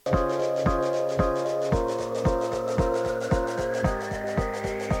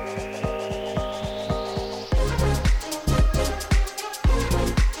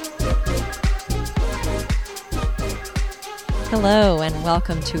Hello and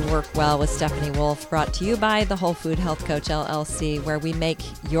welcome to Work Well with Stephanie Wolfe, brought to you by the Whole Food Health Coach LLC, where we make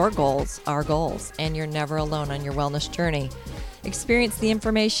your goals our goals and you're never alone on your wellness journey. Experience the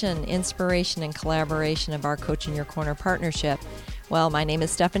information, inspiration, and collaboration of our Coach in Your Corner partnership. Well, my name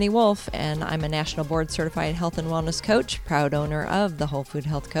is Stephanie Wolfe, and I'm a National Board Certified Health and Wellness Coach, proud owner of the Whole Food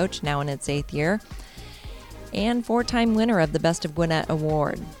Health Coach, now in its 8th year, and 4-time winner of the Best of Gwinnett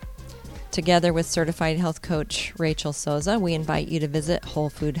Award. Together with Certified Health Coach Rachel Souza, we invite you to visit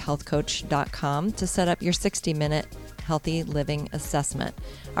wholefoodhealthcoach.com to set up your 60-minute healthy living assessment.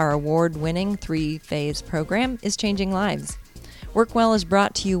 Our award-winning 3-phase program is changing lives. Work Well is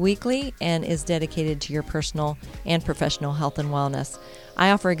brought to you weekly and is dedicated to your personal and professional health and wellness.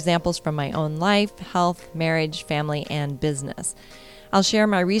 I offer examples from my own life, health, marriage, family, and business. I'll share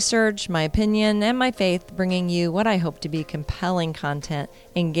my research, my opinion, and my faith, bringing you what I hope to be compelling content,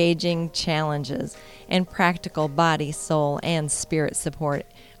 engaging challenges, and practical body, soul, and spirit support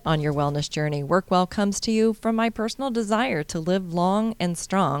on your wellness journey. Work Well comes to you from my personal desire to live long and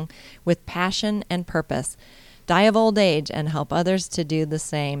strong with passion and purpose, die of old age, and help others to do the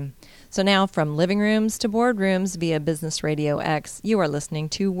same. So now, from living rooms to boardrooms via Business RadioX, you are listening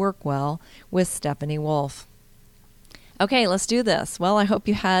to Work Well with Stephanie Wolfe. Okay, let's do this. Well, I hope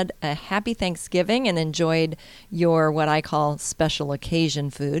you had a happy Thanksgiving and enjoyed your what I call special occasion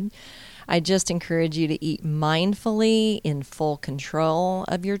food. I just encourage you to eat mindfully, in full control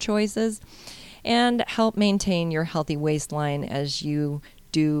of your choices, and help maintain your healthy waistline as you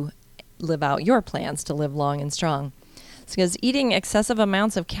do live out your plans to live long and strong. Because eating excessive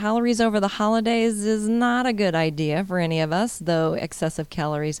amounts of calories over the holidays is not a good idea for any of us, though excessive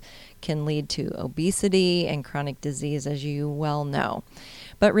calories can lead to obesity and chronic disease, as you well know.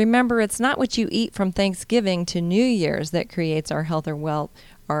 But remember, it's not what you eat from Thanksgiving to New Year's that creates our health or wealth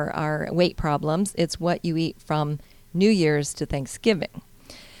or our weight problems. It's what you eat from New Year's to Thanksgiving.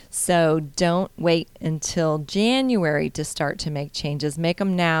 So don't wait until January to start to make changes. Make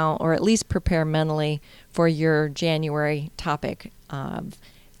them now, or at least prepare mentally for your January topic of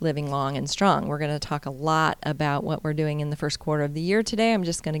living long and strong. We're going to talk a lot about what we're doing in the first quarter of the year today. I'm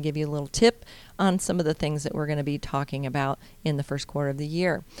just going to give you a little tip on some of the things that we're going to be talking about in the first quarter of the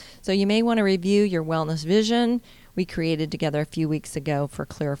year. So you may want to review your wellness vision we created together a few weeks ago for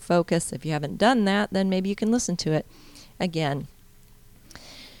clear focus. If you haven't done that, then maybe you can listen to it again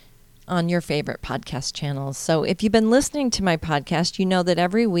on your favorite podcast channels. So if you've been listening to my podcast, you know that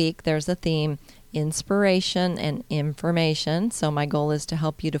every week there's a theme: inspiration and information. So my goal is to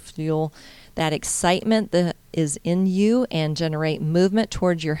help you to fuel that excitement that is in you and generate movement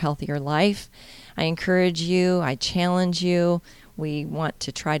towards your healthier life. I encourage you, I challenge you. We want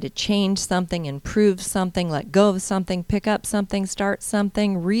to try to change something, improve something, let go of something, pick up something, start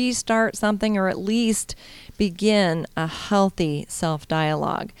something, restart something, or at least begin a healthy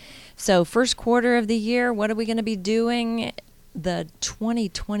self-dialogue. So first quarter of the year, what are we going to be doing? The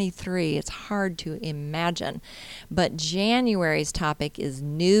 2023, it's hard to imagine, but January's topic is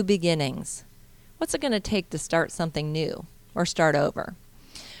new beginnings. What's it going to take to start something new or start over?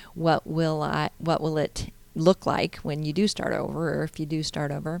 What will it look like when you do start over, or if you do start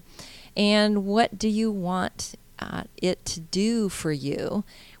over? And what do you want it to do for you?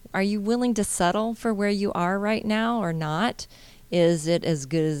 Are you willing to settle for where you are right now or not? Is it as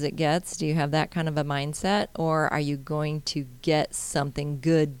good as it gets? Do you have that kind of a mindset? Or are you going to get something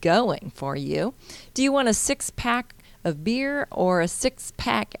good going for you? Do you want a 6-pack of beer or a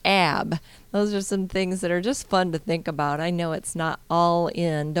 6-pack ab? Those are some things that are just fun to think about. I know it's not all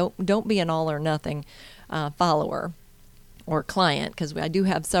in. Don't be an all or nothing follower or client, because I do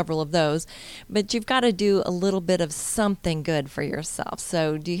have several of those. But you've got to do a little bit of something good for yourself.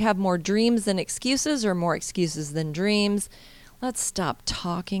 So do you have more dreams than excuses, or more excuses than dreams? Let's stop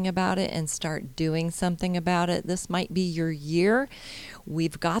talking about it and start doing something about it. This might be your year.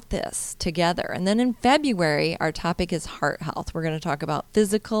 We've got this together. And then in February, our topic is heart health. We're going to talk about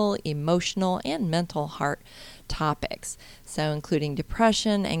physical, emotional, and mental heart topics. So including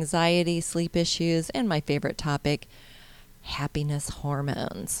depression, anxiety, sleep issues, and my favorite topic, happiness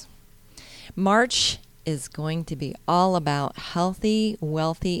hormones. March is going to be all about healthy,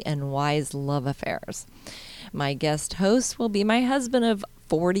 wealthy, and wise love affairs. My guest host will be my husband of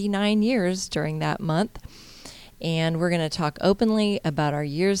 49 years during that month. And we're going to talk openly about our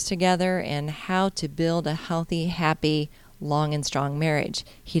years together and how to build a healthy, happy, long and strong marriage.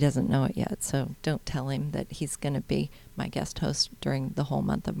 He doesn't know it yet, so don't tell him that he's going to be my guest host during the whole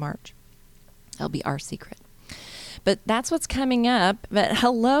month of March. That'll be our secret. But that's what's coming up. But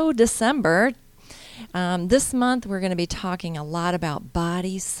hello, December. This month, we're going to be talking a lot about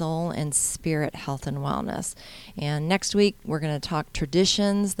body, soul, and spirit health and wellness. And next week, we're going to talk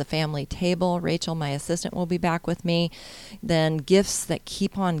traditions, the family table. Rachel, my assistant, will be back with me. Then gifts that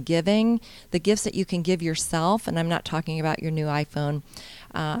keep on giving, the gifts that you can give yourself. And I'm not talking about your new iPhone.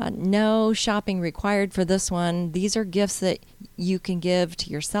 No shopping required for this one. These are gifts that you can give to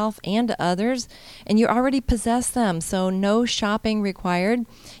yourself and to others, and you already possess them, so no shopping required.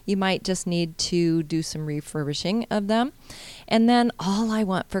 You might just need to do some refurbishing of them. And then all I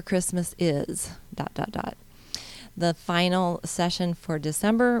want for Christmas is ... The final session for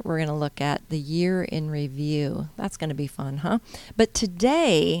December, we're going to look at the year in review. That's going to be fun, huh? But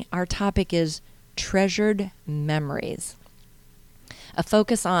today, our topic is treasured memories. A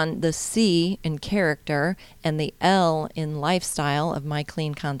focus on the C in character and the L in lifestyle of my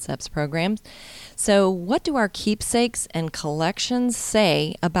Clean Concepts programs. So what do our keepsakes and collections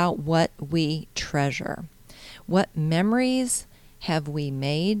say about what we treasure? What memories have we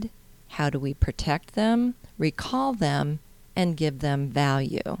made? How do we protect them, recall them, and give them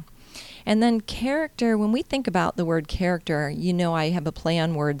value? And then character, when we think about the word character, you know I have a play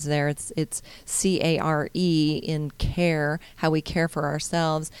on words there. It's C-A-R-E in care, how we care for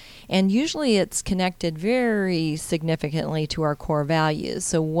ourselves. And usually it's connected very significantly to our core values.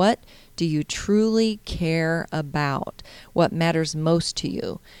 So what do you truly care about? What matters most to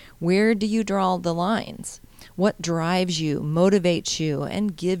you? Where do you draw the lines? What drives you, motivates you,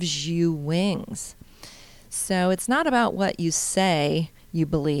 and gives you wings? So it's not about what you say you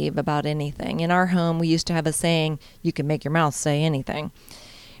believe about anything. In our home, we used to have a saying, you can make your mouth say anything.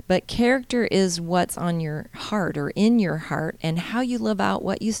 But character is what's on your heart or in your heart and how you live out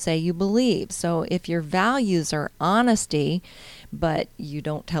what you say you believe. So if your values are honesty, but you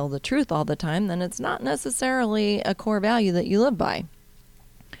don't tell the truth all the time, then it's not necessarily a core value that you live by.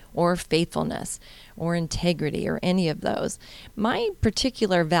 Or faithfulness, or integrity, or any of those. My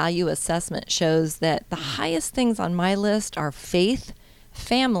particular value assessment shows that the highest things on my list are faith,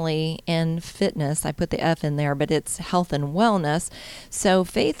 family, and fitness. I put the F in there, but it's health and wellness. So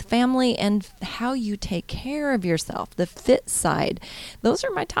faith, family, and how you take care of yourself, the fit side. Those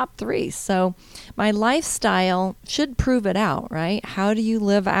are my top three. So my lifestyle should prove it out, right? How do you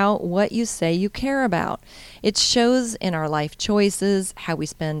live out what you say you care about? It shows in our life choices, how we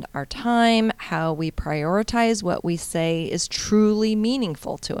spend our time, how we prioritize what we say is truly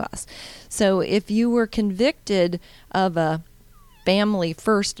meaningful to us. So if you were convicted of a family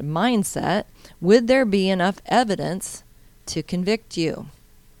first mindset, would there be enough evidence to convict you?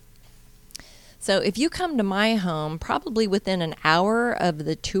 So if you come to my home, probably within an hour of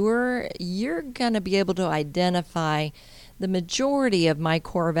the tour, you're going to be able to identify the majority of my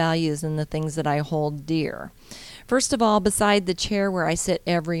core values and the things that I hold dear. First of all, beside the chair where I sit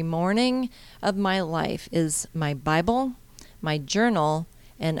every morning of my life is my Bible, my journal,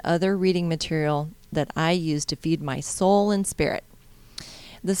 and other reading material that I use to feed my soul and spirit.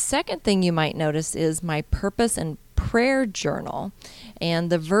 The second thing you might notice is my purpose and prayer journal and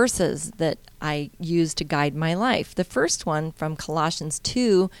the verses that I use to guide my life. The first one from Colossians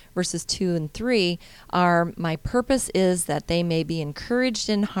 2, verses 2 and 3 are, my purpose is that they may be encouraged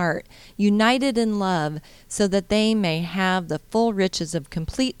in heart, united in love, so that they may have the full riches of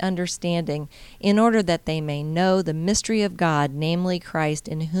complete understanding, in order that they may know the mystery of God, namely Christ,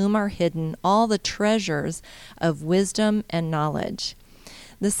 in whom are hidden all the treasures of wisdom and knowledge.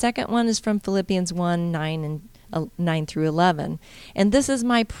 The second one is from Philippians 1, 9 through 11. And this is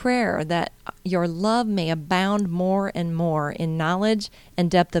my prayer, that your love may abound more and more in knowledge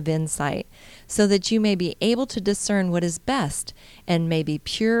and depth of insight, so that you may be able to discern what is best, and may be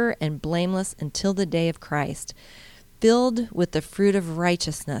pure and blameless until the day of Christ, filled with the fruit of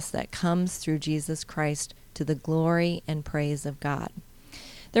righteousness that comes through Jesus Christ, to the glory and praise of God.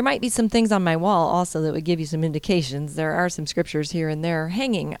 There might be some things on my wall also that would give you some indications. There are some scriptures here and there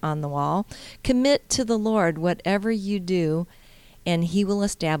hanging on the wall. Commit to the Lord whatever you do, and he will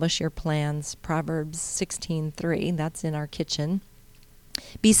establish your plans. Proverbs 16:3, that's in our kitchen.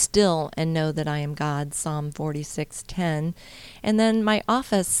 Be still and know that I am God, Psalm 46:10. And then my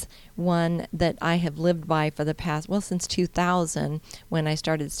office one that I have lived by for the past, since 2000, when I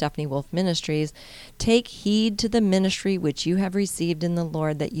started Stephanie Wolfe Ministries, take heed to the ministry which you have received in the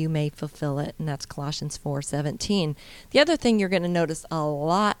Lord, that you may fulfill it. And that's Colossians 4:17. The other thing you're going to notice a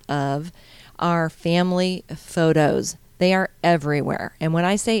lot of are family photos. They are everywhere. And when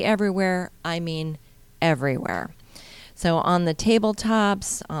I say everywhere, I mean everywhere. So on the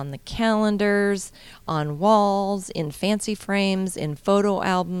tabletops, on the calendars, on walls, in fancy frames, in photo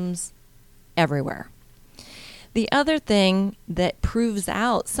albums, everywhere. The other thing that proves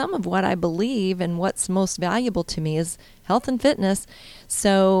out some of what I believe and what's most valuable to me is health and fitness.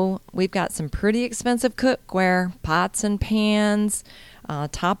 So we've got some pretty expensive cookware, pots and pans,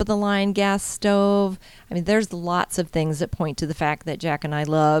 top of the line gas stove. I mean, there's lots of things that point to the fact that Jack and I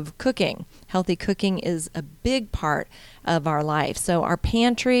love cooking. Healthy cooking is a big part of our life. So our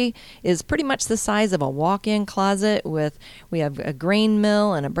pantry is pretty much the size of a walk-in closet we have a grain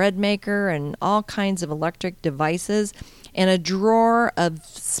mill and a bread maker and all kinds of electric devices and a drawer of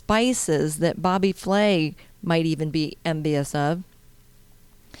spices that Bobby Flay might even be envious of.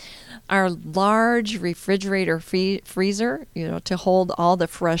 Our large refrigerator freezer, to hold all the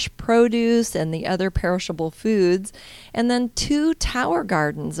fresh produce and the other perishable foods, and then 2 tower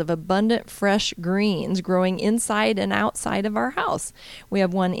gardens of abundant fresh greens growing inside and outside of our house. We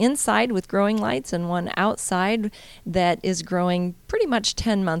have one inside with growing lights and one outside that is growing pretty much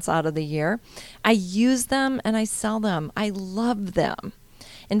 10 months out of the year. I use them and I sell them. I love them.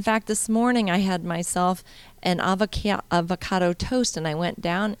 In fact, this morning I had myself an avocado toast, and I went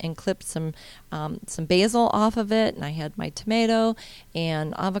down and clipped some basil off of it, and I had my tomato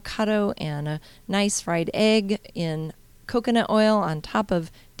and avocado and a nice fried egg in coconut oil on top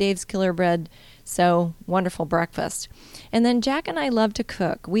of Dave's Killer Bread. So wonderful breakfast. And then Jack and I love to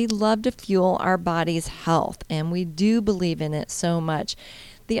cook. We love to fuel our body's health, and we do believe in it so much.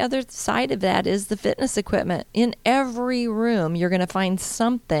 The other side of that is the fitness equipment. In every room, you're going to find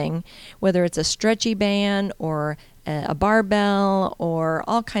something, whether it's a stretchy band or a barbell or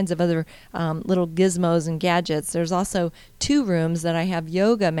all kinds of other little gizmos and gadgets. There's also 2 rooms that I have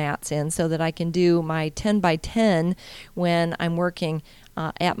yoga mats in so that I can do my 10 by 10 when I'm working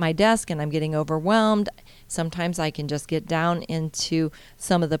at my desk and I'm getting overwhelmed. Sometimes I can just get down into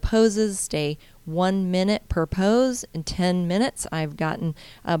some of the poses, stay 1 minute per pose. In 10 minutes, I've gotten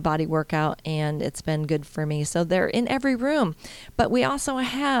a body workout, and it's been good for me. So they're in every room. But we also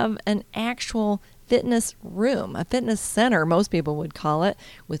have an actual fitness room, a fitness center, most people would call it,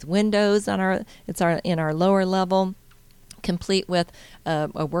 with windows in our lower level, complete with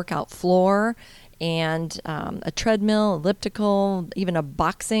a workout floor and a treadmill, elliptical, even a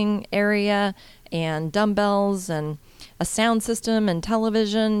boxing area, and dumbbells, and a sound system, and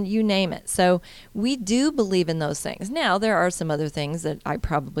television, you name it. So we do believe in those things. Now, there are some other things that I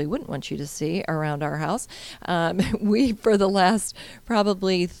probably wouldn't want you to see around our house. We, for the last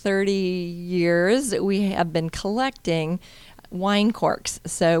probably 30 years, we have been collecting wine corks.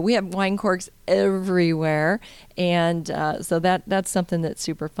 So we have wine corks everywhere, and so that's something that's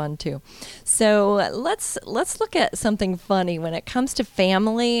super fun too. So let's look at something funny when it comes to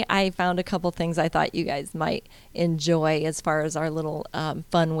family. I found a couple things I thought you guys might enjoy as far as our little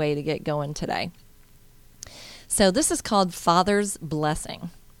fun way to get going today. So this is called Father's Blessing.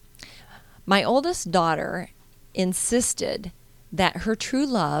 My oldest daughter insisted that her true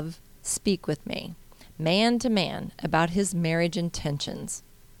love speak with me, man to man, about his marriage intentions.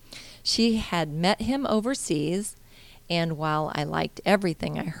 She had met him overseas, and while I liked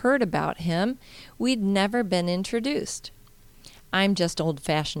everything I heard about him, we'd never been introduced. I'm just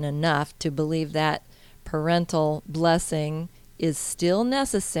old-fashioned enough to believe that parental blessing is still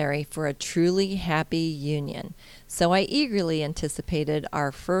necessary for a truly happy union, so I eagerly anticipated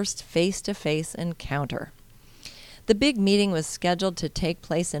our first face-to-face encounter. The big meeting was scheduled to take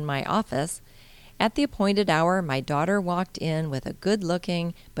place in my office. At the appointed hour, my daughter walked in with a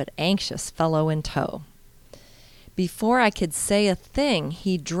good-looking but anxious fellow in tow. Before I could say a thing,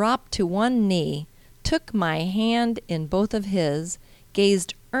 he dropped to one knee, took my hand in both of his,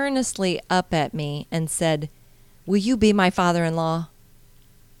 gazed earnestly up at me, and said, "Will you be my father-in-law?"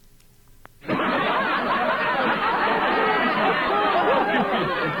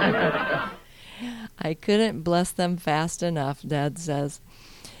 I couldn't bless them fast enough, Dad says.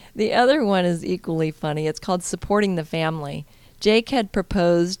 The other one is equally funny. It's called Supporting the Family. Jake had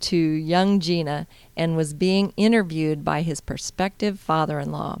proposed to young Gina and was being interviewed by his prospective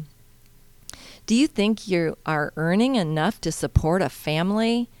father-in-law. "Do you think you are earning enough to support a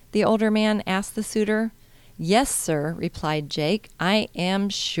family?" the older man asked the suitor. "Yes, sir," replied Jake. "I am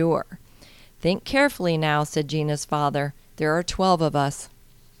sure." "Think carefully now," said Gina's father. "There are 12 of us."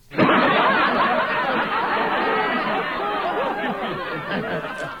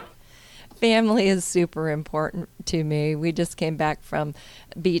 Family is super important to me. We just came back from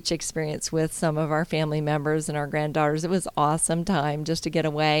beach experience with some of our family members and our granddaughters. It was an awesome time just to get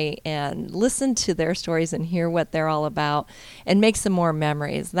away and listen to their stories and hear what they're all about and make some more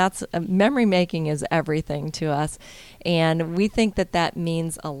memories. Memory making is everything to us, and we think that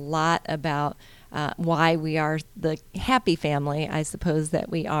means a lot about why we are the happy family, I suppose, that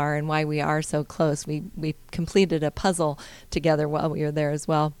we are, and why we are so close. We completed a puzzle together while we were there as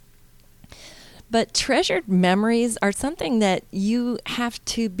well. But treasured memories are something that you have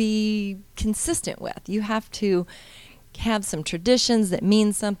to be consistent with. You have to have some traditions that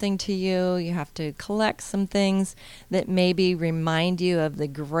mean something to you. You have to collect some things that maybe remind you of the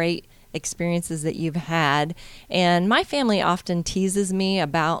great experiences that you've had. And my family often teases me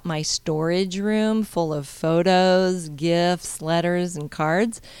about my storage room full of photos, gifts, letters, and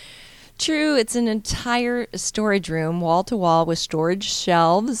cards. True, it's an entire storage room, wall to wall, with storage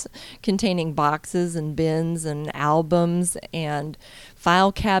shelves containing boxes and bins and albums and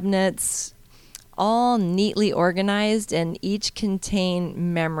file cabinets, all neatly organized, and each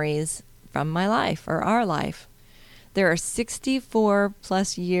contain memories from my life or our life. There are 64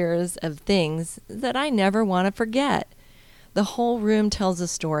 plus years of things that I never want to forget. The whole room tells a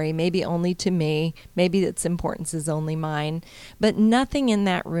story, maybe only to me, maybe its importance is only mine, but nothing in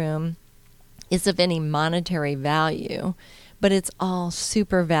that room is of any monetary value, but it's all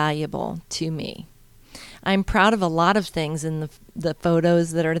super valuable to me. I'm proud of a lot of things in the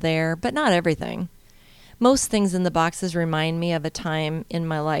photos that are there, but not everything. Most things in the boxes remind me of a time in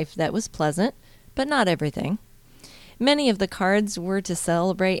my life that was pleasant, but not everything. Many of the cards were to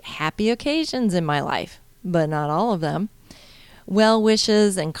celebrate happy occasions in my life, but not all of them. Well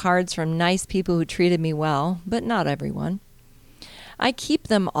wishes and cards from nice people who treated me well, but not everyone. I keep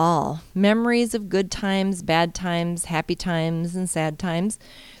them all. Memories of good times, bad times, happy times, and sad times.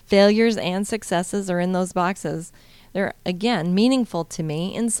 Failures and successes are in those boxes. They're, again, meaningful to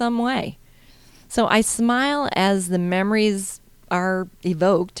me in some way. So I smile as the memories are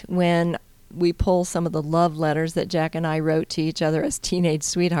evoked when we pull some of the love letters that Jack and I wrote to each other as teenage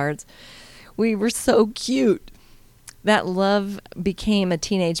sweethearts. We were so cute. That love became a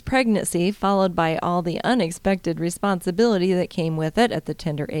teenage pregnancy, followed by all the unexpected responsibility that came with it at the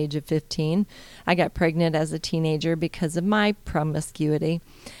tender age of 15. I got pregnant as a teenager because of my promiscuity.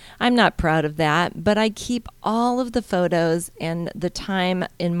 I'm not proud of that, but I keep all of the photos and the time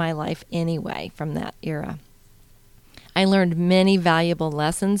in my life anyway from that era. I learned many valuable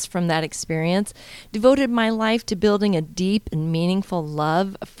lessons from that experience, devoted my life to building a deep and meaningful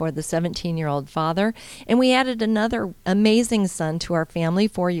love for the 17-year-old father, and we added another amazing son to our family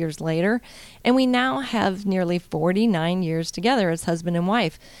 4 years later, and we now have nearly 49 years together as husband and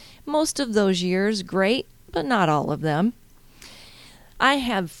wife. Most of those years great, but not all of them. I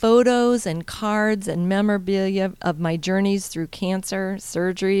have photos and cards and memorabilia of my journeys through cancer,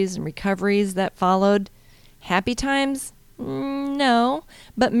 surgeries, and recoveries that followed. Happy times? No,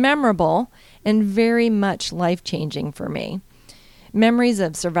 but memorable and very much life-changing for me. Memories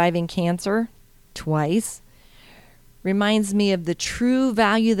of surviving cancer twice reminds me of the true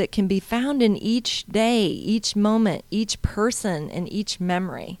value that can be found in each day, each moment, each person, and each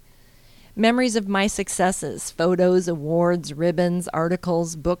memory. Memories of my successes, photos, awards, ribbons,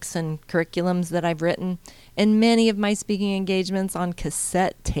 articles, books, and curriculums that I've written, and many of my speaking engagements on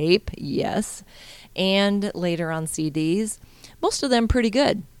cassette tape, yes, and later on CDs. Most of them pretty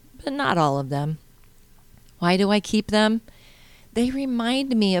good, but not all of them. Why do I keep them? They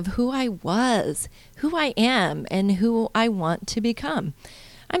remind me of who I was, who I am, and who I want to become.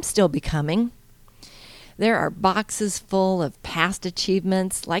 I'm still becoming. There are boxes full of past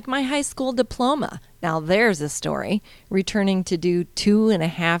achievements, like my high school diploma. Now there's a story. Returning to do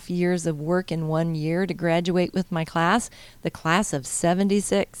 2.5 years of work in 1 year to graduate with my class, the class of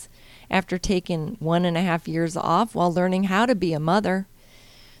 76, after taking 1.5 years off while learning how to be a mother.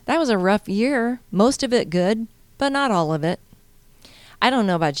 That was a rough year, most of it good, but not all of it. I don't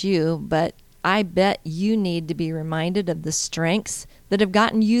know about you, but I bet you need to be reminded of the strengths that have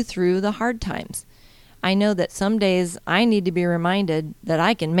gotten you through the hard times. I know that some days I need to be reminded that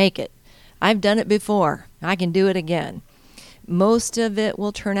I can make it. I've done it before. I can do it again. Most of it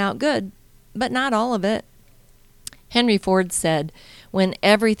will turn out good, but not all of it. Henry Ford said, "When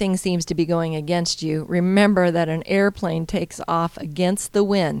everything seems to be going against you, remember that an airplane takes off against the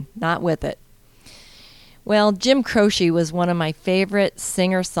wind, not with it." Well, Jim Croce was one of my favorite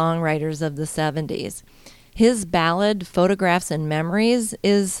singer-songwriters of the 70s. His ballad, Photographs and Memories,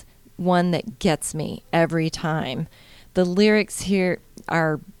 is one that gets me every time. The lyrics here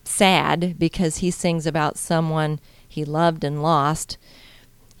are sad because he sings about someone he loved and lost.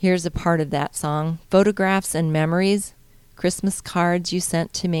 Here's a part of that song. Photographs and memories, Christmas cards you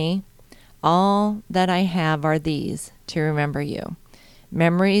sent to me. All that I have are these to remember you.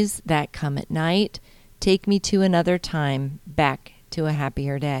 Memories that come at night, take me to another time, back to a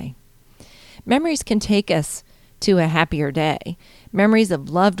happier day. Memories can take us to a happier day, Memories of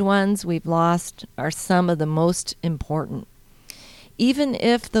loved ones we've lost are some of the most important. Even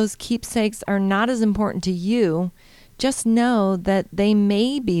if those keepsakes are not as important to you, just know that they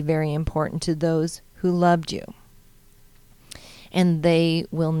may be very important to those who loved you. And they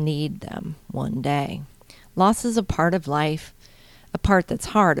will need them one day. Loss is a part of life, a part that's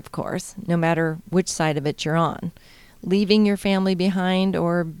hard, of course, no matter which side of it you're on, leaving your family behind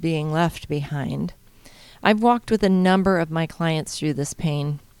or being left behind. I've walked with a number of my clients through this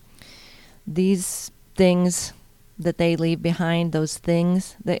pain. These things that they leave behind, those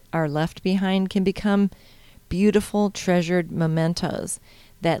things that are left behind, can become beautiful, treasured mementos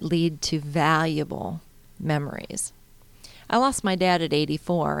that lead to valuable memories. I lost my dad at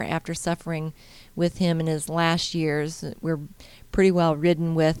 84 after suffering with him in his last years. We're pretty well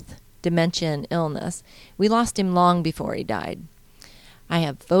ridden with dementia and illness. We lost him long before he died. I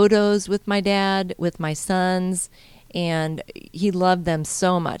have photos with my dad, with my sons, and he loved them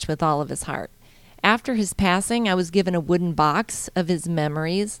so much with all of his heart. After his passing, I was given a wooden box of his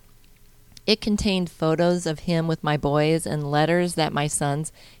memories. It contained photos of him with my boys and letters that my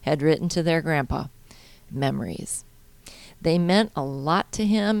sons had written to their grandpa. Memories. They meant a lot to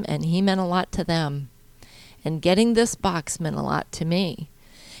him, and he meant a lot to them. And getting this box meant a lot to me.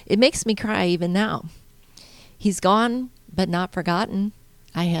 It makes me cry even now. He's gone, but not forgotten.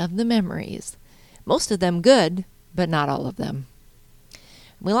 I have the memories. Most of them good, but not all of them.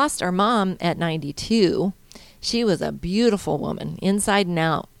 We lost our mom at 92. She was a beautiful woman, inside and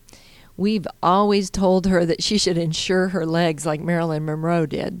out. We've always told her that she should insure her legs like Marilyn Monroe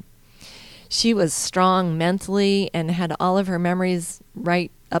did. She was strong mentally and had all of her memories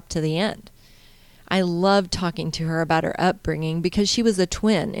right up to the end. I loved talking to her about her upbringing because she was a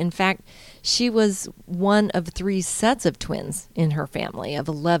twin. In fact, she was one of 3 sets of twins in her family of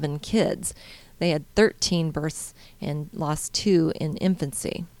 11 kids. They had 13 births and lost 2 in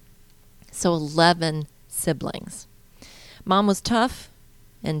infancy. So 11 siblings. Mom was tough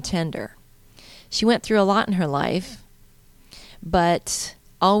and tender. She went through a lot in her life, but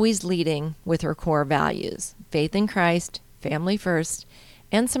always leading with her core values: faith in Christ, family first,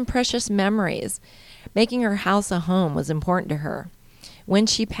 and some precious memories. Making her house a home was important to her. When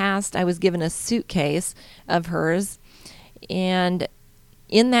she passed, I was given a suitcase of hers, and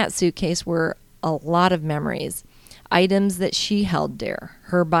in that suitcase were a lot of memories, items that she held dear,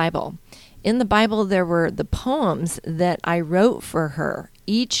 her Bible. In the Bible, there were the poems that I wrote for her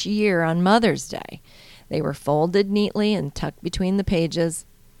each year on Mother's Day. They were folded neatly and tucked between the pages.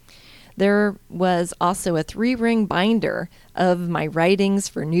 There was also a 3-ring binder of my writings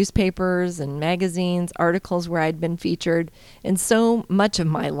for newspapers and magazines, articles where I'd been featured, and so much of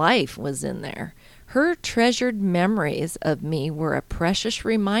my life was in there. Her treasured memories of me were a precious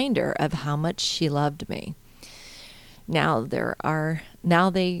reminder of how much she loved me. Now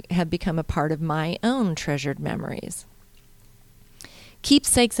they have become a part of my own treasured memories.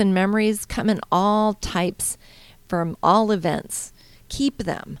 Keepsakes and memories come in all types from all events. Keep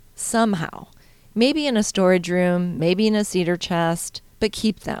them somehow. Maybe in a storage room, maybe in a cedar chest, but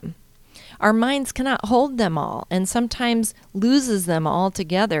keep them. Our minds cannot hold them all, and sometimes loses them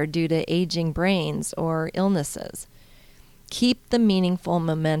altogether due to aging brains or illnesses. Keep the meaningful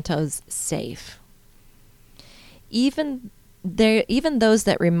mementos safe. Even those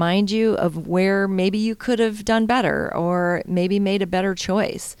that remind you of where maybe you could have done better or maybe made a better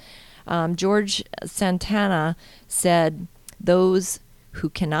choice. George Santana said, "Those who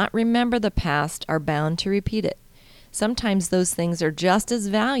cannot remember the past are bound to repeat it." Sometimes those things are just as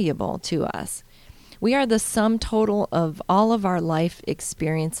valuable to us. We are the sum total of all of our life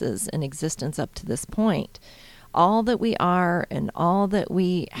experiences and existence up to this point. All that we are and all that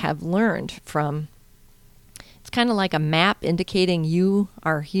we have learned from. It's kind of like a map indicating you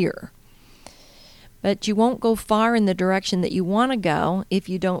are here. But you won't go far in the direction that you want to go if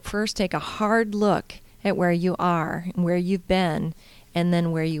you don't first take a hard look at where you are and where you've been and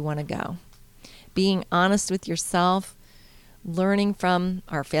then where you want to go. Being honest with yourself, learning from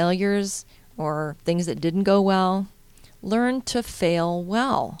our failures or things that didn't go well. Learn to fail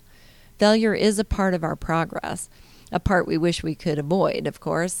well. Failure is a part of our progress, a part we wish we could avoid, of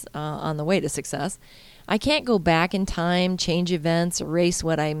course, on the way to success. I can't go back in time, change events, erase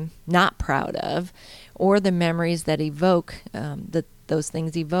what I'm not proud of, or the memories that those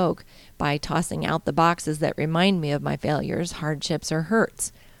things evoke by tossing out the boxes that remind me of my failures, hardships, or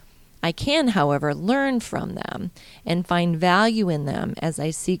hurts. I can, however, learn from them and find value in them as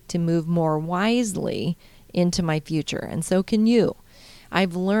I seek to move more wisely into my future, and so can you.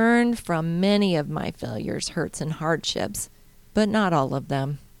 I've learned from many of my failures, hurts, and hardships, but not all of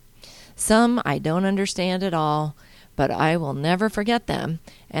them. Some I don't understand at all, but I will never forget them,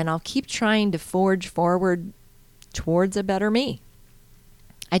 and I'll keep trying to forge forward towards a better me.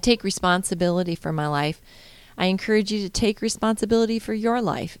 I take responsibility for my life. I encourage you to take responsibility for your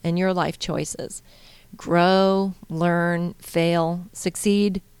life and your life choices. Grow, learn, fail,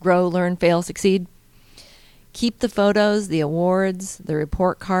 succeed. Grow, learn, fail, succeed. Keep the photos, the awards, the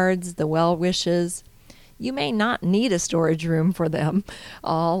report cards, the well wishes. You may not need a storage room for them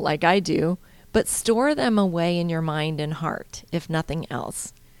all like I do, but store them away in your mind and heart, if nothing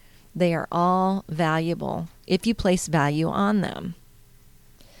else. They are all valuable if you place value on them.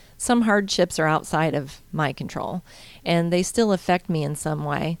 Some hardships are outside of my control, and they still affect me in some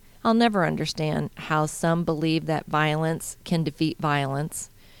way. I'll never understand how some believe that violence can defeat violence.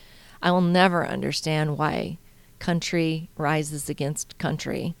 I will never understand why country rises against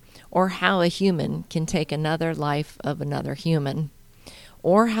country, or how a human can take another life of another human,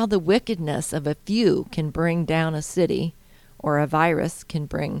 or how the wickedness of a few can bring down a city, or a virus can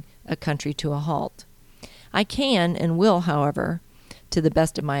bring a country to a halt. I can and will, however, to the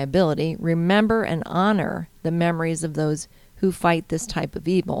best of my ability, remember and honor the memories of those who fight this type of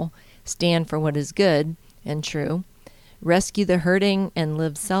evil, stand for what is good and true, rescue the hurting, and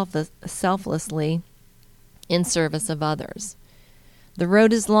live selflessly in service of others. The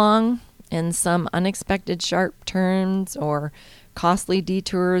road is long, and some unexpected sharp turns or costly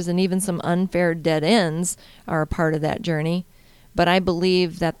detours and even some unfair dead ends are a part of that journey, but I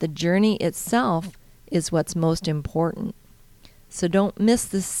believe that the journey itself is what's most important. So don't miss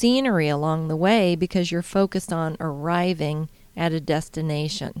the scenery along the way because you're focused on arriving at a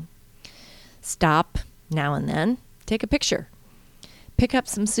destination. Stop now and then, take a picture. Pick up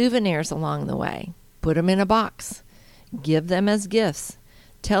some souvenirs along the way. Put them in a box. Give them as gifts.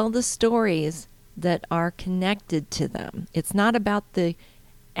 Tell the stories that are connected to them. It's not about the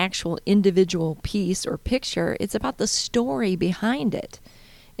actual individual piece or picture. It's about the story behind it.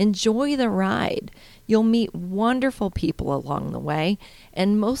 Enjoy the ride. You'll meet wonderful people along the way,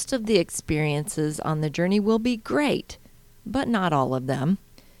 and most of the experiences on the journey will be great, but not all of them.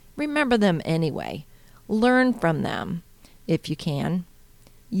 Remember them anyway. Learn from them if you can.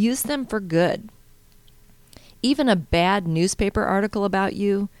 Use them for good. Even a bad newspaper article about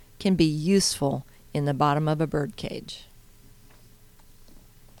you can be useful in the bottom of a birdcage.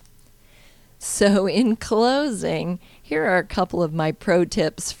 So in closing, here are a couple of my pro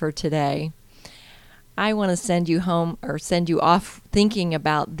tips for today. I want to send you home or send you off thinking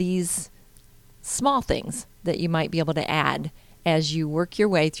about these small things that you might be able to add as you work your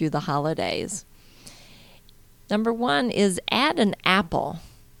way through the holidays. Number one is add an apple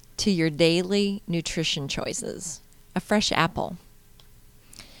to your daily nutrition choices, a fresh apple.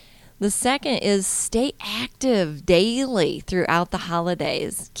 The second is stay active daily throughout the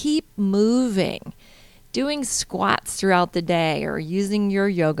holidays. Keep moving. Doing squats throughout the day or using your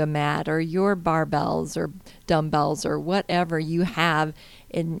yoga mat or your barbells or dumbbells or whatever you have.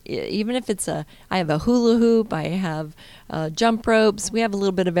 And even if it's I have a hula hoop, I have jump ropes. We have a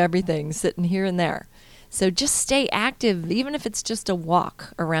little bit of everything sitting here and there. So just stay active, even if it's just a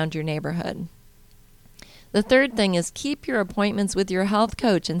walk around your neighborhood. The third thing is keep your appointments with your health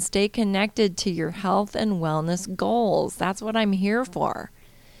coach and stay connected to your health and wellness goals. That's what I'm here for.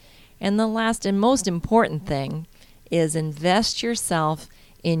 And the last and most important thing is invest yourself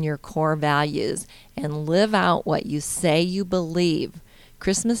in your core values and live out what you say you believe.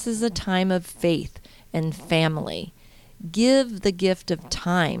 Christmas is a time of faith and family. Give the gift of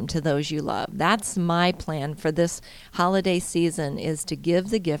time to those you love. That's my plan for this holiday season, is to give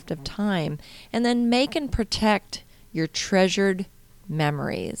the gift of time and then make and protect your treasured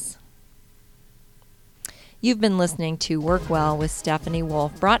memories. You've been listening to Work Well with Stephanie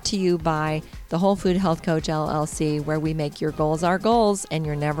Wolfe, brought to you by the Whole Food Health Coach LLC, where we make your goals our goals and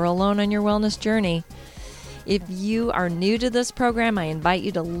you're never alone on your wellness journey. If you are new to this program, I invite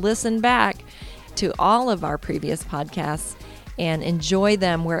you to listen back to all of our previous podcasts and enjoy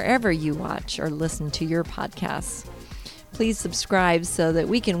them wherever you watch or listen to your podcasts. Please subscribe so that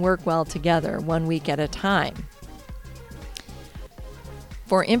we can work well together 1 week at a time.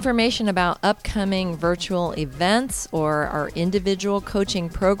 For information about upcoming virtual events or our individual coaching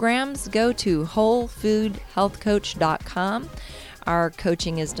programs, go to wholefoodhealthcoach.com. Our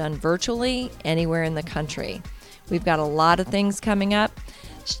coaching is done virtually anywhere in the country. We've got a lot of things coming up.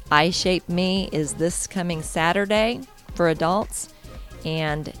 iShape Me is this coming Saturday for adults,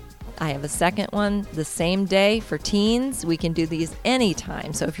 and I have a second one the same day for teens. We can do these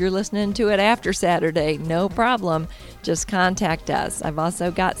anytime, so if you're listening to it after Saturday, no problem. Just contact us. I've also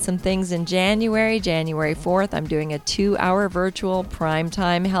got some things in January 4th. I'm doing a 2-hour virtual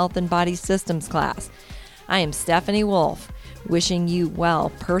primetime health and body systems class. I am Stephanie Wolfe, wishing you well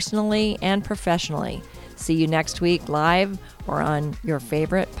personally and professionally. See you next week live or on your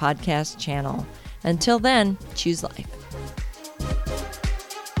favorite podcast channel. Until then, choose life.